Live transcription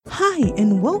Hi,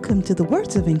 and welcome to the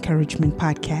Words of Encouragement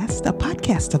podcast, a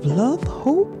podcast of love,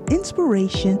 hope,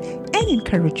 inspiration, and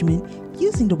encouragement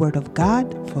using the Word of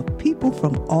God for people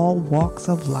from all walks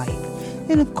of life.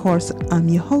 And of course, I'm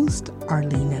your host,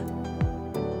 Arlena.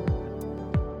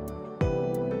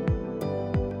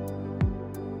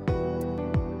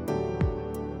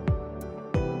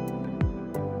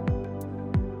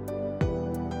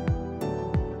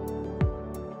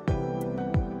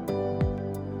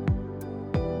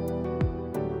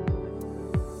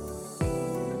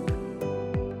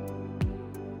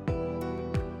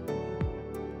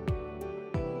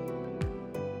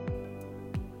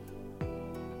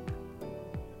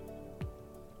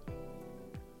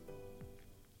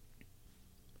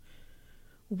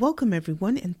 Welcome,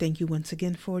 everyone, and thank you once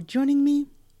again for joining me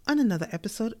on another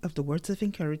episode of the Words of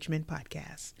Encouragement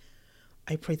podcast.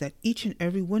 I pray that each and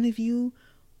every one of you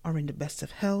are in the best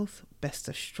of health, best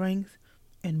of strength,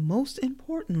 and most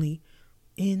importantly,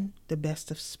 in the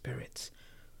best of spirits,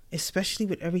 especially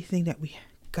with everything that we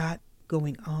got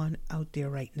going on out there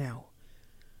right now.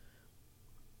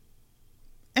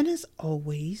 And as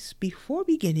always, before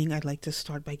beginning, I'd like to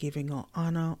start by giving all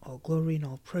honor, all glory, and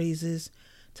all praises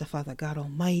to Father God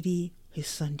Almighty, His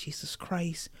Son Jesus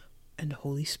Christ, and the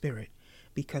Holy Spirit,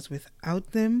 because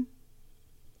without them,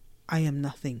 I am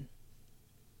nothing.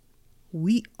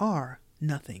 We are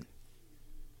nothing.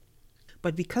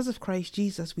 But because of Christ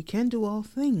Jesus, we can do all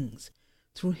things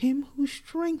through Him who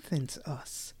strengthens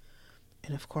us.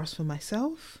 And of course, for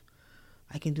myself,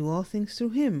 I can do all things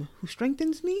through Him who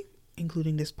strengthens me,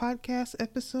 including this podcast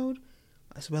episode,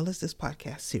 as well as this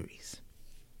podcast series.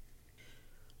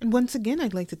 And once again,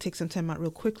 I'd like to take some time out real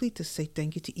quickly to say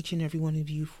thank you to each and every one of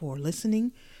you for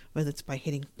listening, whether it's by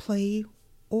hitting play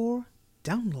or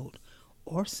download,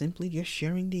 or simply just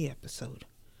sharing the episode.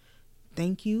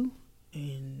 Thank you,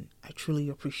 and I truly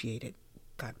appreciate it.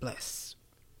 God bless.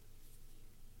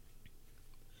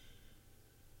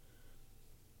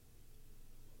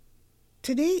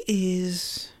 Today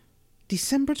is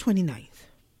December 29th.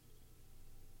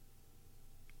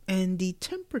 And the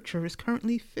temperature is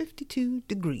currently 52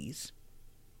 degrees.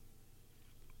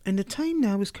 And the time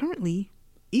now is currently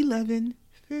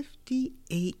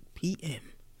 11:58 p.m.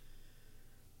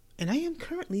 And I am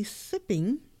currently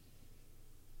sipping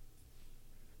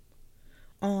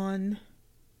on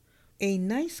a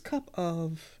nice cup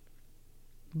of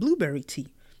blueberry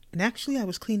tea. And actually, I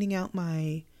was cleaning out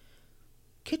my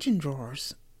kitchen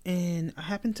drawers, and I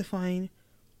happened to find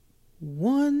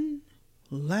one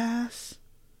last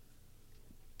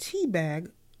tea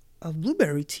bag of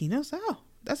blueberry tea, and I was like, oh,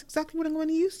 that's exactly what I'm going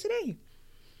to use today.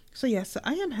 So yes,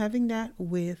 I am having that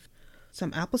with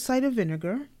some apple cider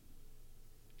vinegar,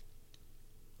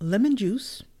 lemon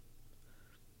juice,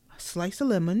 a slice of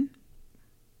lemon.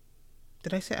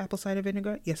 Did I say apple cider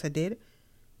vinegar? Yes, I did.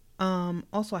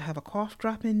 Also, I have a cough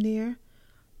drop in there,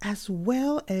 as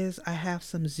well as I have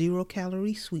some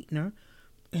 0-calorie sweetener,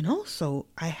 and also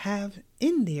I have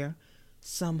in there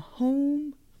some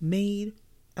homemade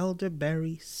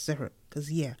elderberry syrup, because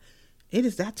it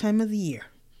is that time of the year.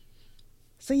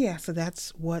 So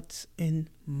that's what's in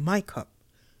my cup.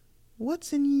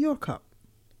 What's in your cup?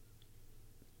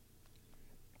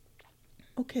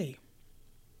 Okay,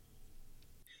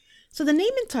 so the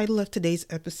name and title of today's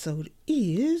episode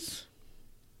is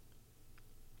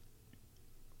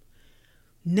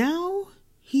Now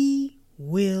He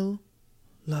Will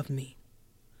Love Me.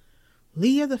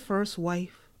 Leah, the first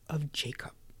wife of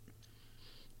Jacob.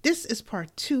 This is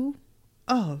part 2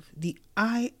 of the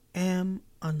I Am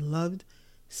Unloved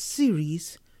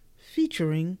series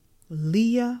featuring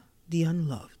Leah the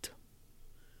Unloved.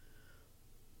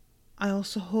 I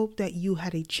also hope that you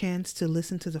had a chance to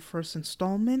listen to the first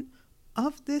installment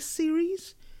of this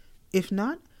series. If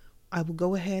not, I will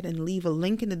go ahead and leave a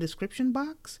link in the description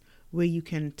box where you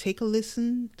can take a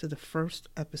listen to the first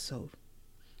episode.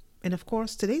 And of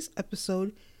course, today's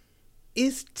episode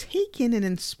is taken and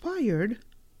inspired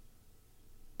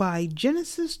by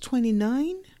Genesis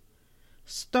 29,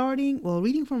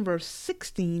 reading from verse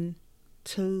 16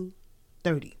 to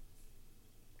 30.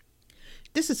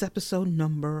 This is episode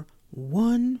number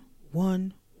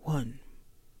 111.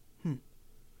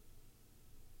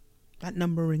 That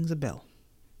number rings a bell.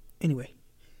 Anyway,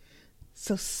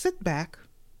 so sit back,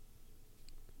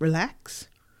 relax,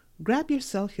 grab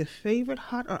yourself your favorite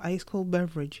hot or ice cold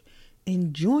beverage,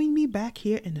 and join me back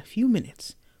here in a few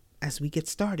minutes as we get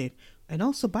started. And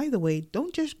also, by the way,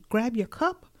 don't just grab your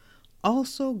cup,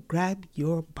 also grab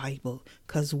your Bible,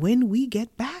 because when we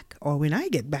get back, or when I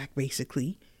get back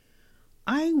basically,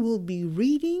 I will be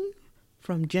reading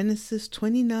from Genesis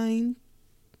 29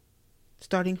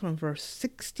 starting from verse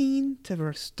 16 to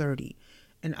verse 30.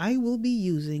 And I will be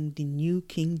using the New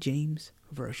King James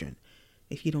Version.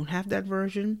 If you don't have that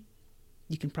version,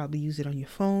 you can probably use it on your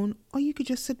phone, or you could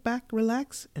just sit back,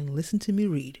 relax, and listen to me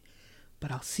read.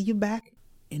 But I'll see you back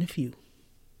in a few.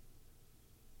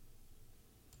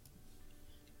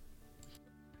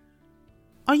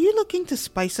 Are you looking to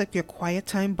spice up your quiet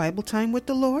time Bible time with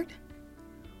the Lord?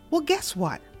 Well, guess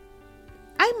what?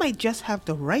 I might just have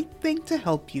the right thing to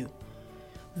help you.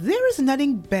 There is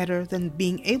nothing better than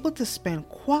being able to spend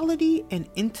quality and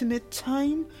intimate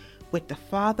time with the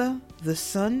Father, the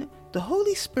Son, the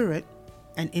Holy Spirit,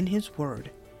 and in His Word.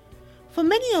 For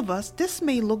many of us, this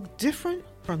may look different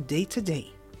from day to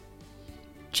day.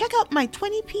 Check out my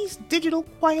 20-piece digital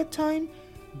quiet time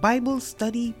Bible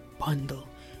study bundle.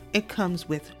 It comes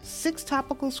with 6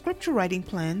 topical scripture writing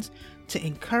plans to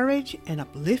encourage and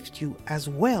uplift you, as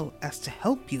well as to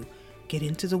help you get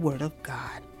into the Word of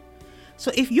God.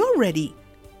 So if you're ready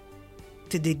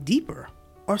to dig deeper,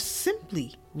 or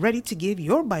simply ready to give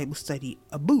your Bible study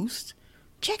a boost,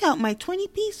 check out my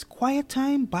 20-piece Quiet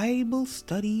Time Bible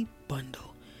Study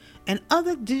Bundle and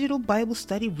other digital Bible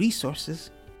study resources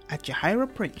at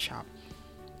Jahira Print Shop.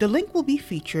 The link will be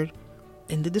featured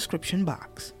in the description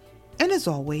box. And as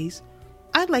always,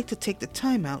 I'd like to take the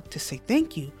time out to say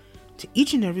thank you to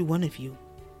each and every one of you.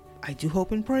 I do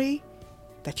hope and pray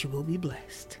that you will be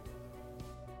blessed.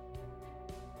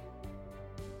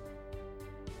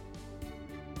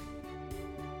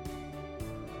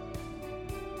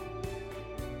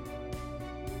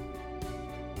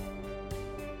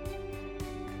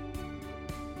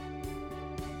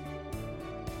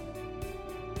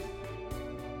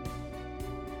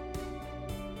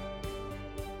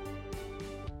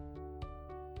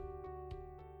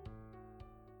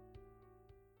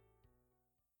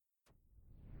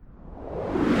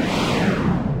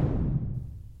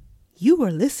 You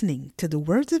are listening to the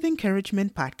Words of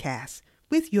Encouragement podcast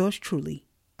with yours truly,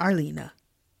 Arlena.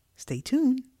 Stay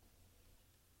tuned.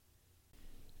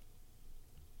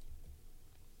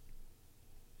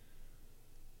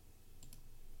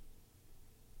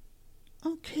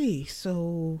 Okay,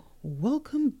 so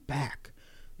welcome back.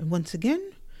 And once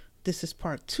again, this is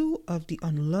part 2 of the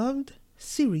Unloved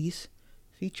series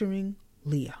featuring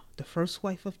Leah, the first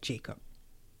wife of Jacob.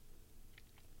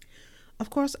 Of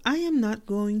course, I am not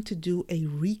going to do a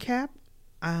recap.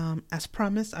 As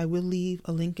promised, I will leave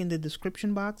a link in the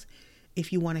description box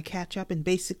if you want to catch up. And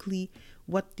basically,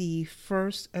 what the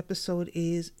first episode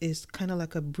is kind of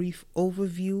like a brief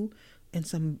overview and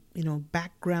some,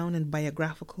 background and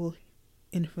biographical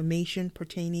information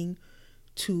pertaining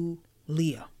to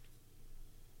Leah.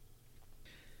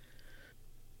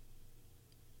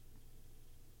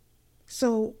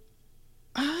 So,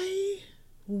 I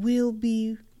will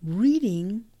be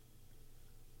reading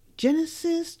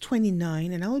Genesis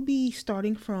 29, and I will be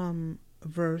starting from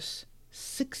verse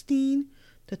 16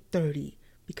 to 30,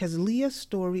 because Leah's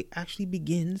story actually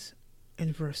begins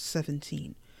in verse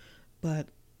 17. But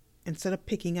instead of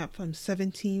picking up from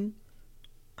 17,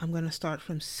 I'm going to start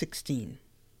from 16.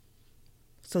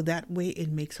 So that way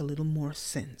it makes a little more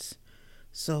sense.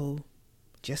 So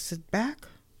just sit back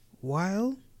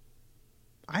while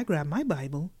I grab my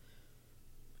Bible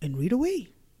and read away.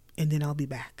 And then I'll be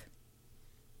back.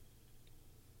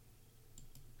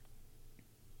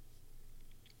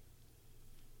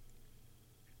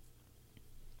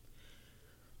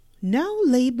 Now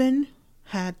Laban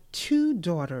had 2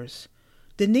 daughters.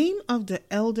 The name of the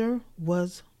elder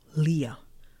was Leah,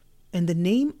 and the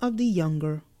name of the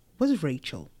younger was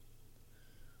Rachel.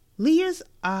 Leah's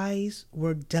eyes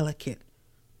were delicate,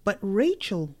 but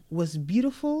Rachel was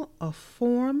beautiful of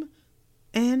form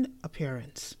and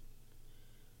appearance.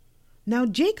 Now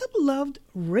Jacob loved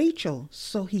Rachel,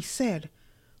 so he said,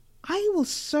 I will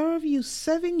serve you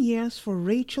 7 years for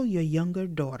Rachel, your younger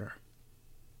daughter.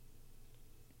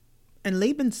 And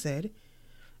Laban said,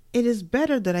 it is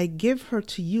better that I give her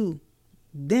to you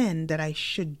than that I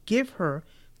should give her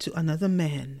to another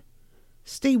man.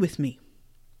 Stay with me.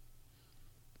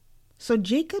 So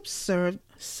Jacob served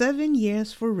 7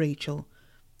 years for Rachel,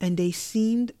 and they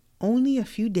seemed only a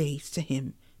few days to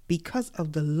him because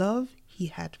of the love he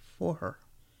had for her.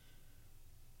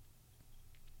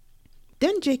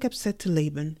 Then Jacob said to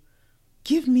Laban,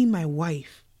 give me my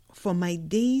wife, for my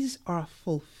days are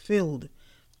fulfilled,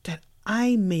 that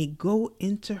I may go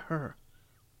into her.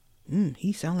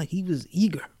 He sounded like he was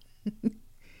eager.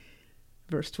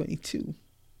 Verse 22.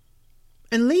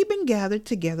 And Laban gathered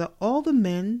together all the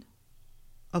men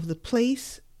of the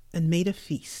place and made a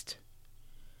feast.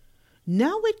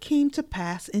 Now it came to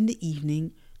pass in the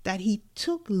evening that he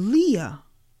took Leah,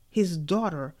 his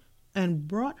daughter, and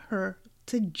brought her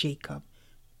to Jacob,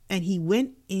 and he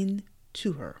went in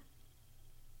to her.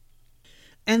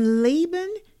 And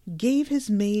Laban gave his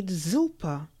maid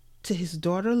Zilpah to his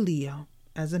daughter Leah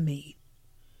as a maid.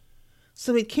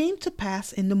 So it came to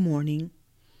pass in the morning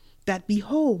that,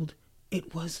 behold,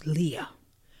 it was Leah.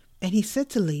 And he said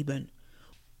to Laban,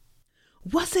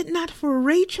 was it not for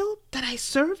Rachel that I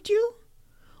served you?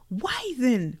 Why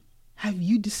then have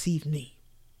you deceived me?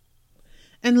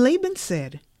 And Laban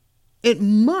said, it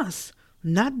must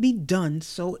not be done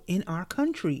so in our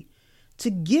country,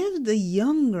 to give the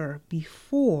younger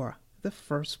before the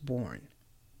firstborn.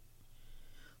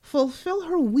 Fulfill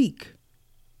her week,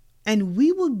 and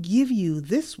we will give you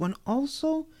this one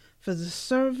also for the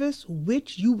service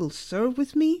which you will serve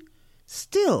with me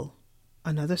still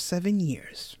another 7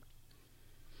 years.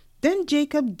 Then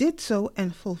Jacob did so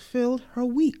and fulfilled her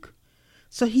week.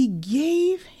 So he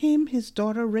gave him his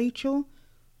daughter Rachel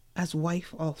as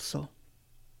wife also.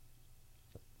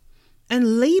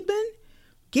 And Laban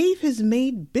gave his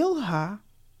maid Bilhah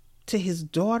to his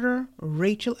daughter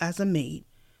Rachel as a maid.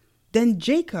 Then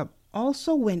Jacob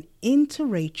also went in to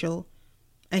Rachel,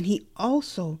 and he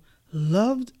also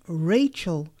loved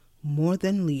Rachel more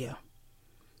than Leah.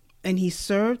 And he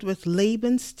served with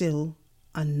Laban still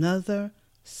another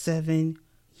 7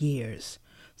 years.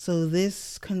 So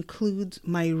this concludes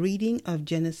my reading of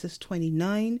Genesis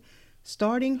 29,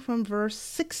 starting from verse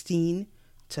 16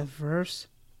 to verse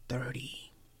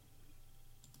 30.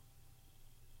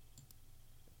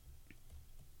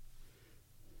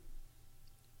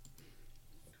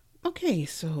 Okay,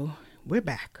 so we're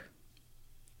back.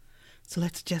 So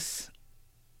let's just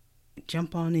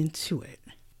jump on into it.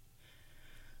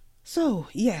 So,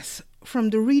 yes,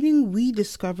 from the reading we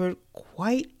discovered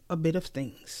quite a bit of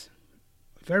things.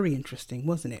 Very interesting,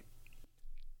 wasn't it?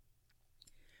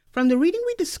 From the reading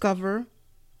we discover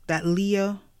that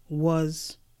Leah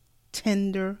was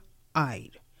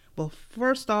tender-eyed. Well,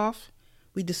 first off,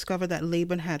 we discover that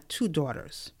Laban had 2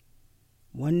 daughters.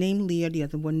 One named Leah, the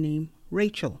other one named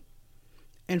Rachel.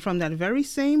 And from that very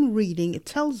same reading, it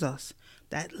tells us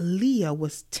that Leah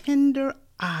was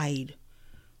tender-eyed,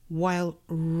 while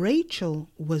Rachel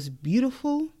was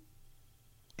beautiful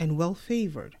and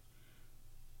well-favored.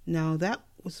 Now, that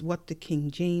was what the King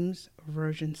James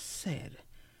Version said.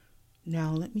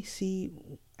 Now, let me see.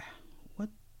 What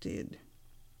did...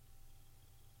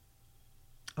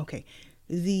 Okay.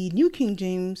 The New King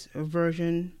James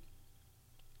Version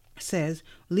says,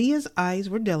 Leah's eyes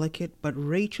were delicate, but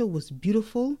Rachel was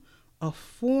beautiful of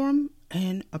form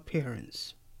and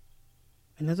appearance.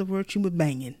 In other words, she was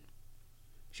banging.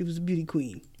 She was a beauty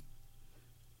queen.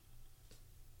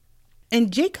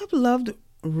 And Jacob loved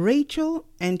Rachel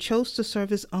and chose to serve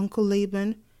his uncle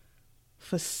Laban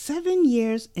for 7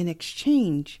 years in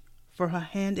exchange for her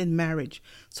hand in marriage.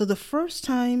 So the first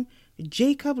time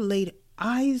Jacob laid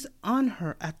eyes on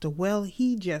her at the well,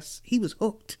 he was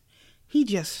hooked. He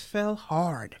just fell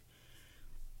hard.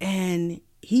 And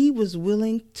he was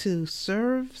willing to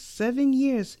serve 7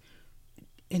 years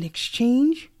in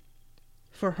exchange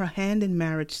for her hand in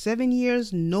marriage. 7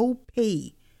 years, no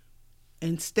pay.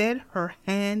 Instead, her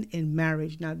hand in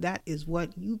marriage. Now that is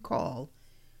what you call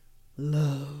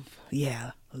love.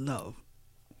 Yeah, love.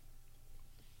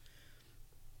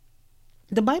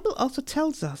 The Bible also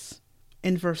tells us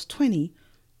in verse 20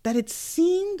 that it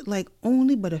seemed like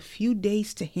only but a few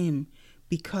days to him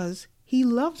because he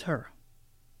loved her.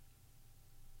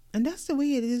 And that's the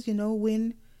way it is,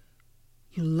 when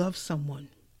you love someone.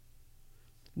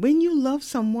 When you love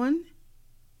someone,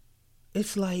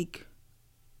 it's like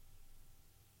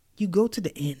you go to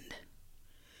the end.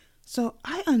 So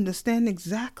I understand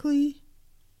exactly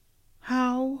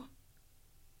how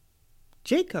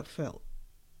Jacob felt.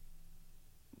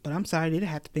 But I'm sorry, they didn't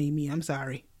have to pay me. I'm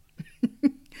sorry.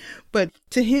 But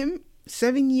to him,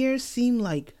 7 years seemed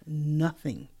like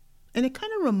nothing. And it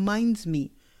kind of reminds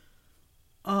me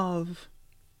of,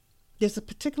 there's a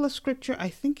particular scripture, I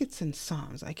think it's in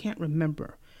Psalms, I can't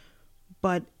remember.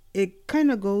 But it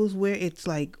kind of goes where it's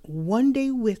like 1 day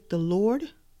with the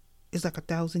Lord is like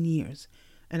 1,000 years.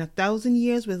 And 1,000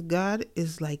 years with God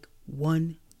is like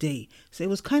 1 day. So it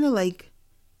was kind of like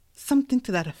something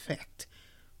to that effect.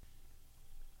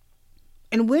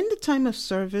 And when the time of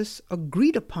service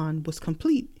agreed upon was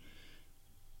complete,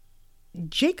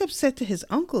 Jacob said to his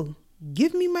uncle,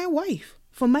 "Give me my wife,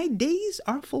 for my days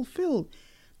are fulfilled,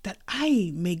 that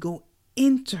I may go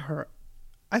into her."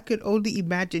 I could only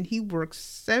imagine he worked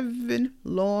 7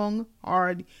 long,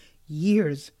 hard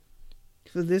years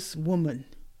for this woman.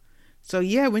 So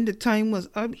yeah, when the time was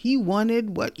up, he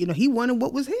wanted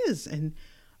what was his. And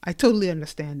I totally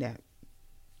understand that.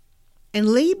 And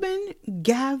Laban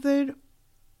gathered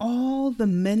all the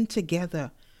men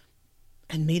together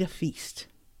and made a feast.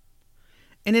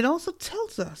 And it also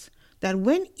tells us that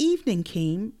when evening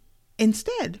came,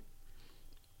 instead,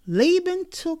 Laban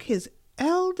took his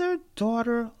elder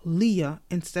daughter Leah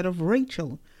instead of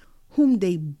Rachel, whom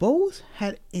they both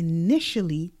had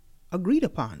initially agreed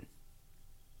upon.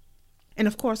 And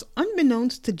of course,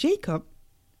 unbeknownst to Jacob,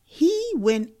 he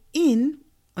went in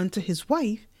unto his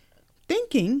wife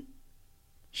thinking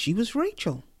she was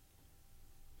Rachel.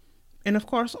 And of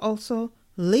course, also,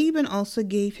 Laban also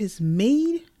gave his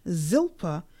maid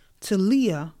Zilpah to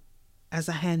Leah as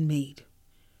a handmaid.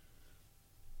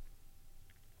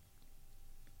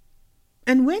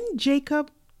 And when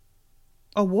Jacob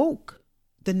awoke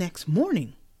the next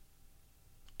morning,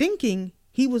 thinking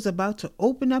he was about to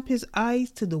open up his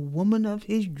eyes to the woman of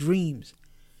his dreams,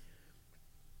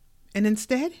 and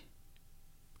instead,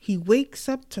 he wakes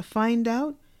up to find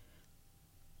out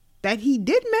that he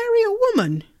did marry a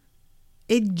woman.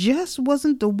 It just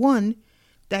wasn't the one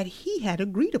that he had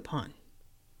agreed upon.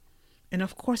 And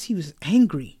of course, he was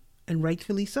angry, and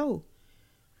rightfully so.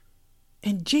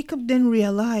 And Jacob then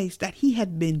realized that he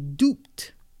had been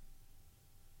duped.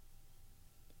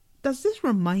 Does this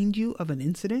remind you of an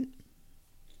incident?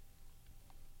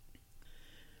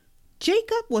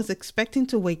 Jacob was expecting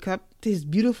to wake up to his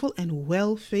beautiful and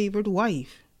well-favored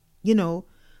wife. You know,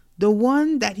 the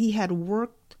one that he had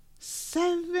worked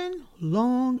 7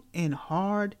 long and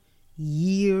hard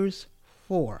years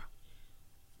for.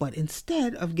 But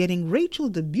instead of getting Rachel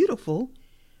the beautiful,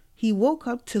 he woke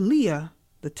up to Leah,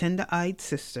 the tender-eyed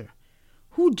sister,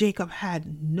 who Jacob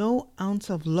had no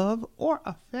ounce of love or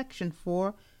affection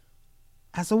for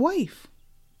as a wife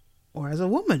or as a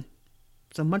woman,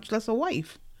 so much less a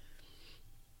wife.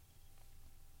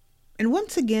 And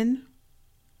once again,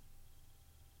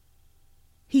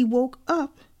 he woke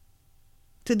up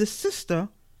to the sister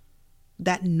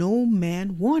that no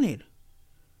man wanted,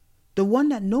 the one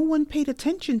that no one paid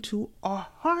attention to or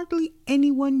hardly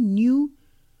anyone knew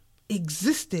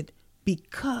existed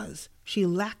because she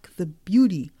lacked the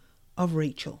beauty of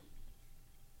Rachel.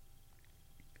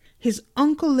 His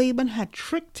uncle Laban had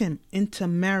tricked him into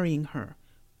marrying her,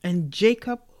 and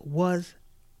Jacob was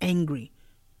angry,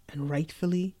 and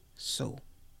rightfully so.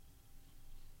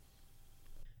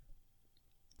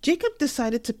 Jacob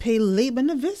decided to pay Laban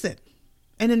a visit,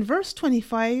 and in verse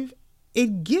 25,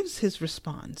 it gives his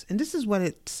response, and this is what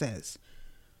it says.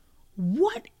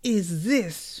 "What is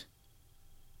this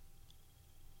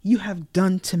you have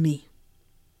done to me?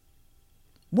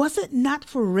 Was it not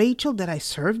for Rachel that I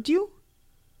served you?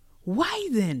 Why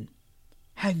then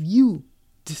have you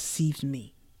deceived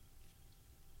me?"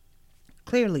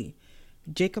 Clearly,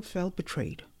 Jacob felt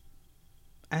betrayed,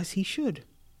 as he should.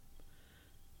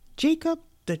 Jacob,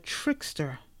 the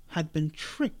trickster, had been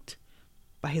tricked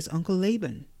by his uncle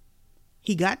Laban.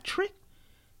 He got tricked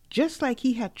just like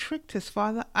he had tricked his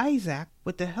father Isaac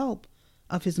with the help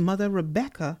of his mother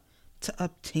Rebekah to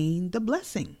obtain the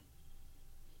blessing.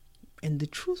 And the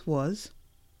truth was,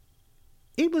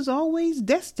 it was always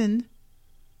destined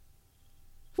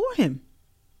for him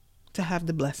to have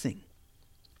the blessing.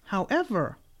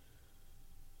 However,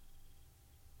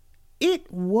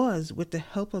 it was with the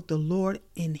help of the Lord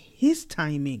in his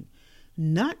timing,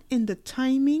 not in the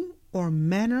timing or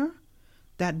manner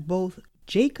that both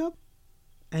Jacob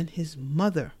and his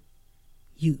mother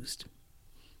used.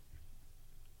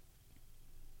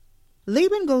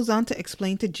 Laban goes on to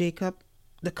explain to Jacob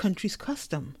the country's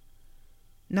custom.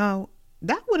 Now,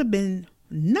 that would have been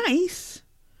nice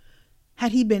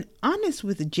had he been honest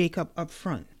with Jacob up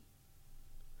front.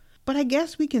 But I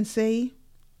guess we can say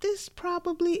this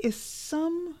probably is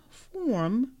some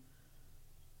form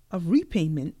of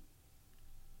repayment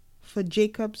for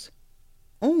Jacob's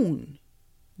own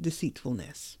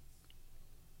deceitfulness.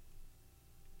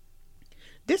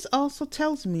 This also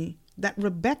tells me that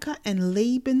Rebekah and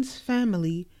Laban's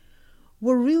family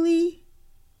were really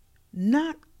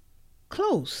not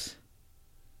close,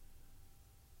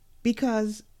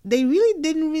 because they really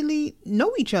didn't really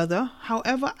know each other.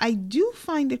 However, I do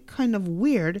find it kind of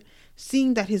weird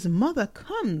seeing that his mother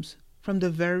comes from the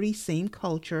very same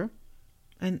culture,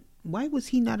 and why was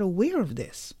he not aware of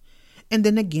this? And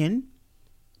then again,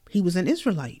 he was an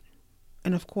Israelite,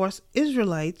 and of course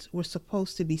Israelites were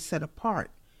supposed to be set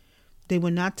apart. They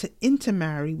were not to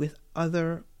intermarry with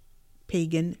other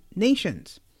pagan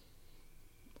nations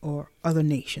or other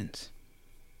nations.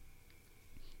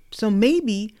 So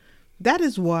maybe that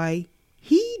is why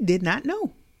he did not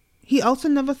know. He also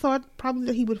never thought probably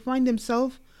that he would find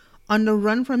himself on the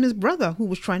run from his brother who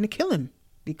was trying to kill him,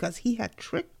 because he had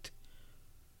tricked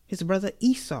his brother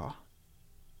Esau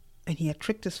and he had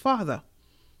tricked his father.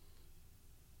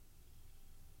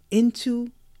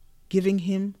 into giving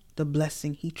him the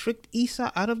blessing. He tricked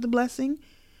Esau out of the blessing,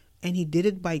 and he did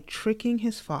it by tricking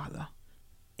his father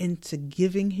into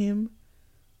giving him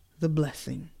the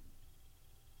blessing.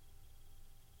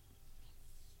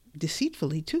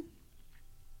 Deceitfully too.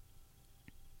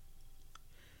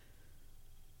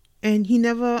 And he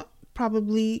never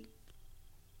probably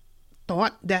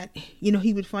thought that,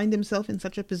 he would find himself in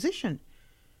such a position.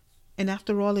 And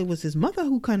after all, it was his mother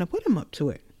who kind of put him up to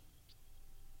it.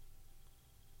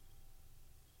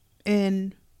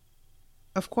 And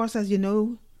of course, as you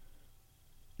know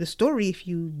the story, if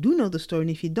you do know the story, and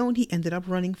if you don't, he ended up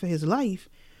running for his life,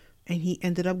 and he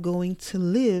ended up going to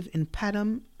live in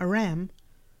Padam Aram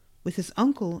with his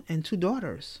uncle and 2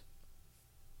 daughters.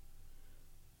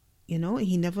 And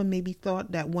he never maybe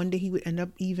thought that one day he would end up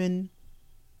even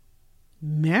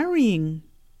marrying,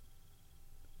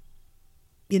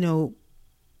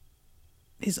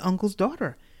 his uncle's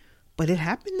daughter. But it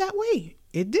happened that way.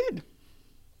 It did.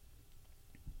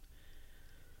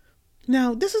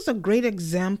 Now, this is a great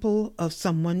example of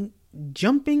someone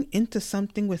jumping into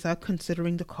something without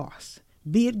considering the cost,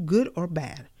 be it good or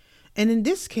bad. And in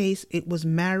this case, it was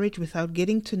marriage without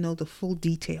getting to know the full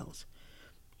details.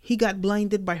 He got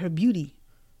blinded by her beauty,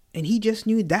 and he just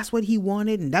knew that's what he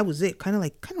wanted, and that was it. Kind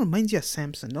of reminds you of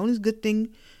Samson. The only good thing,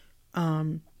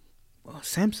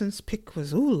 Samson's pick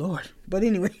was, oh Lord. But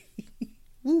anyway,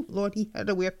 oh Lord, he had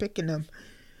a way of picking them.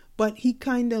 But he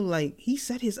he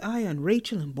set his eye on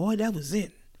Rachel, and boy, that was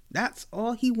it. That's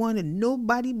all he wanted.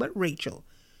 Nobody but Rachel,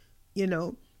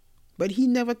 But he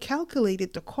never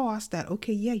calculated the cost that,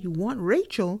 okay, yeah, you want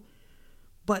Rachel,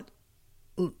 but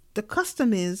the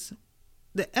custom is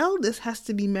the eldest has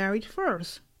to be married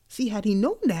first. See, had he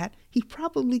known that, he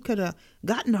probably could have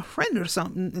gotten a friend or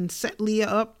something and set Leah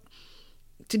up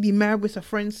to be married with a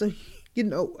friend. So,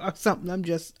 or something. I'm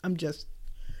just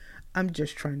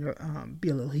trying to be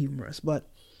a little humorous, but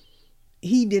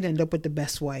he did end up with the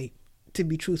best wife, to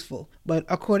be truthful. But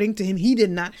according to him, he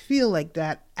did not feel like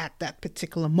that at that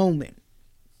particular moment.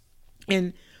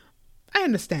 And I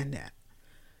understand that.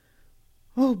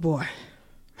 Oh boy.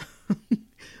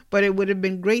 But it would have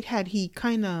been great had he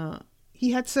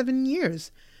had 7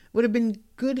 years. Would have been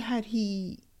good had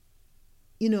he,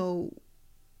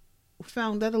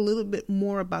 found out a little bit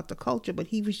more about the culture. But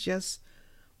he was just,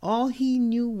 all he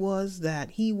knew was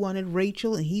that he wanted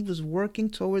Rachel, and he was working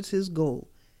towards his goal.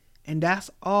 And that's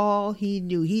all he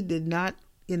knew. He did not,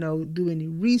 do any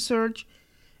research.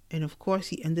 And of course,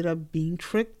 he ended up being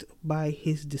tricked by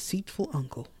his deceitful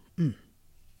uncle.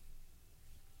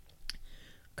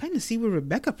 Kind of see where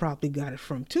Rebecca probably got it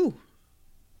from too.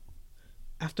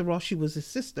 After all, she was his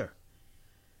sister.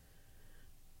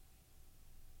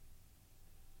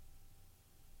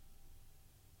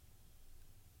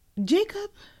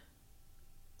 Jacob,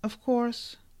 of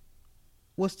course,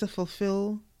 was to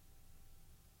fulfill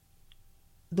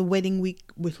the wedding week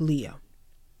with Leah.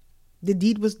 The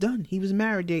deed was done. He was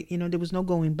married. There was no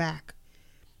going back.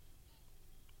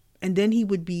 And then he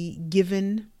would be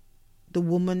given the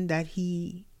woman that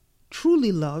he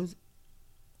truly loved,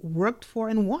 worked for,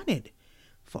 and wanted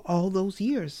for all those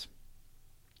years.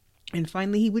 And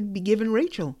finally, he would be given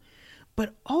Rachel,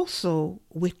 but also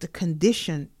with the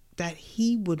condition that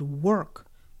he would work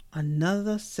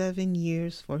another 7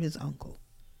 years for his uncle.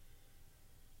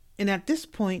 And at this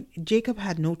point, Jacob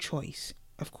had no choice.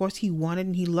 Of course, he wanted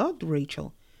and he loved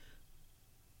Rachel,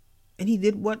 and he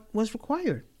did what was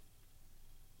required.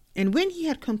 And when he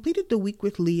had completed the week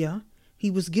with Leah,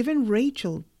 he was given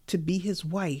Rachel to be his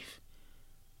wife,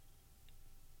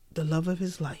 the love of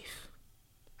his life.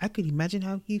 I could imagine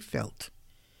how he felt.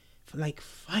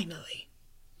 Finally.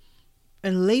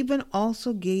 And Laban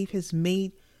also gave his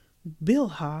maid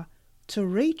Bilhah to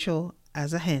Rachel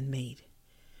as a handmaid.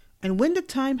 And when the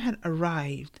time had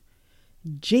arrived,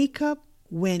 Jacob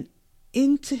went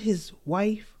into his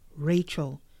wife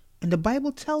Rachel. And the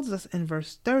Bible tells us in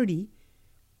verse 30,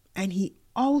 and he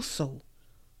also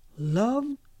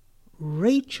loved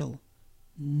Rachel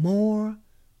more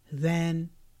than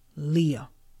Leah.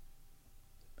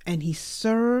 And he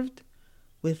served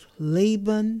with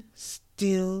Laban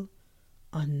still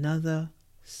another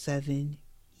 7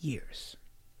 years.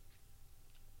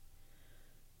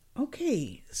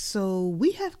 Okay, so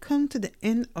we have come to the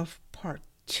end of part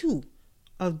 2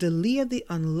 of the Leah, the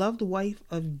Unloved Wife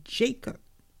of Jacob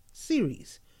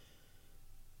series.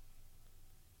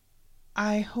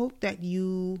 I hope that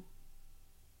you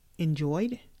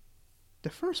enjoyed the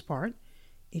first part,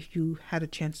 if you had a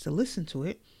chance to listen to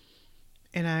it.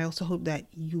 And I also hope that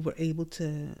you were able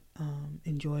to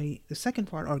enjoy the second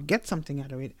part, or get something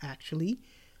out of it, actually,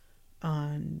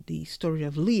 on the story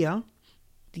of Leah,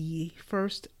 the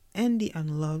first and the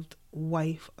unloved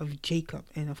wife of Jacob,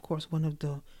 and of course, one of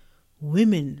the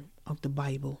women of the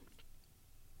Bible.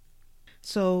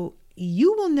 So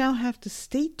you will now have to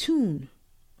stay tuned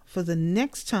for the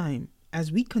next time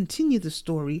as we continue the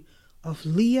story of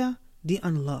Leah the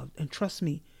Unloved. And trust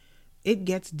me, it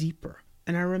gets deeper.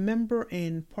 And I remember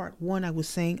in part 1, I was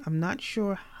saying, I'm not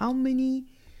sure how many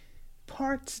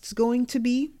parts it's going to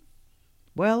be.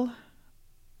 Well,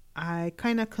 I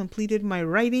kind of completed my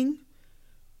writing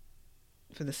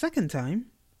for the second time,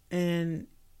 and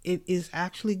it is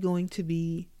actually going to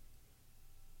be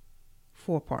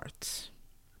 4 parts.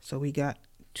 So we got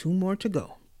 2 more to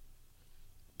go.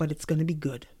 But it's going to be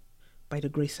good by the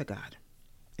grace of God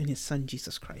and His Son,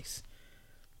 Jesus Christ.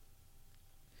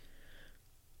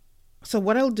 So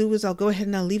what I'll do is I'll go ahead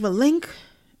and I'll leave a link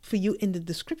for you in the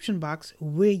description box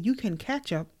where you can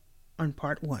catch up on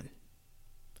part 1.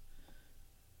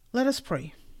 Let us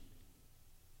pray.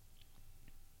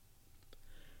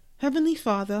 Heavenly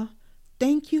Father,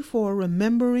 thank you for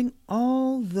remembering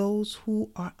all those who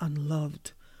are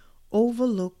unloved,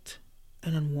 overlooked,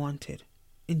 and unwanted.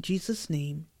 In Jesus'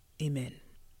 name, amen.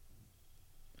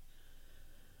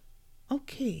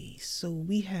 Okay, so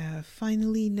we have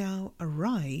finally now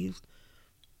arrived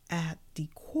at the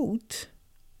quote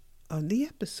of the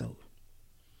episode.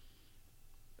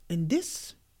 And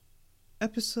this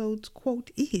episode's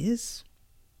quote is,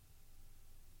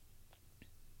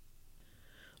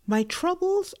 "My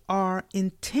troubles are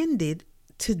intended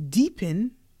to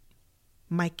deepen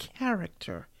my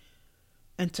character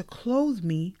and to clothe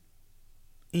me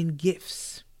in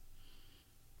gifts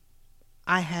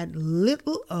I had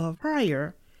little of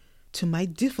prior to my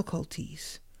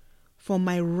difficulties, for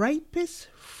my ripest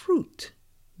fruit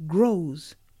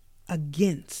grows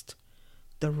against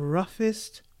the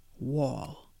roughest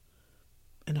wall."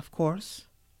 And of course,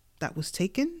 that was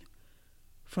taken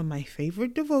from my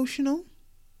favorite devotional,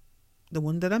 the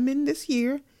one that I'm in this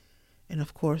year. And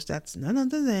of course, that's none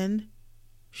other than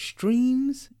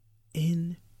Streams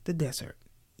in the Desert.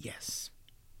 Yes.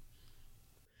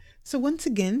 So once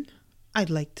again, I'd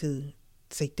like to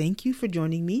say thank you for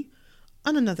joining me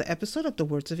on another episode of the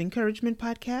Words of Encouragement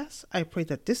podcast. I pray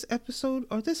that this episode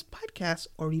or this podcast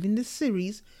or even this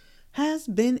series has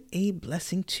been a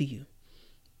blessing to you.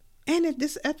 And if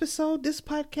this episode, this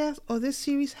podcast, or this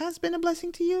series has been a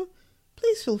blessing to you,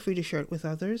 please feel free to share it with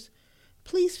others.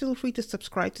 Please feel free to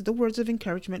subscribe to the Words of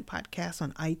Encouragement podcast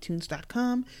on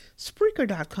iTunes.com,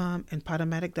 Spreaker.com, and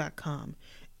Podomatic.com.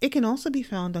 It can also be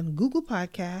found on Google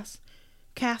Podcasts,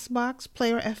 Castbox,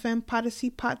 Player FM, Podyssey,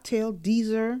 Podtail,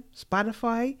 Deezer,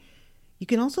 Spotify. You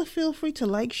can also feel free to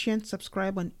like, share, and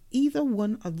subscribe on either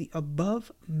one of the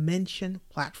above mentioned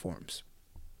platforms.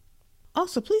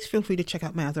 Also, please feel free to check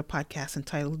out my other podcast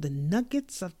entitled The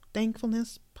Nuggets of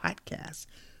Thankfulness Podcast,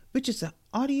 which is an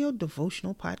audio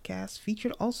devotional podcast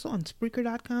featured also on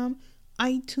Spreaker.com,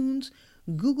 iTunes,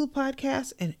 Google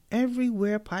Podcasts, and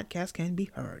everywhere podcasts can be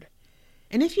heard.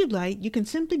 And if you'd like, you can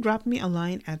simply drop me a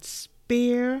line at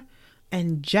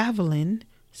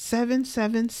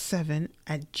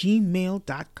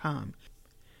spareandjavelin777@gmail.com.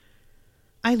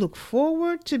 I look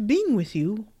forward to being with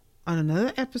you on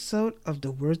another episode of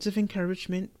the Words of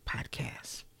Encouragement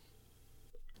podcast.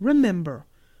 Remember,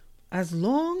 as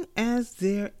long as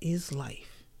there is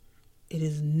life, it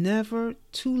is never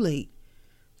too late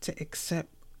to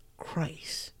accept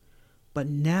Christ. But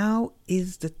now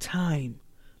is the time.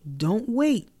 Don't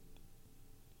wait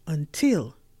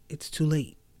until it's too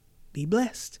late. Be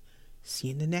blessed. See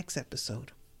you in the next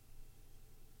episode.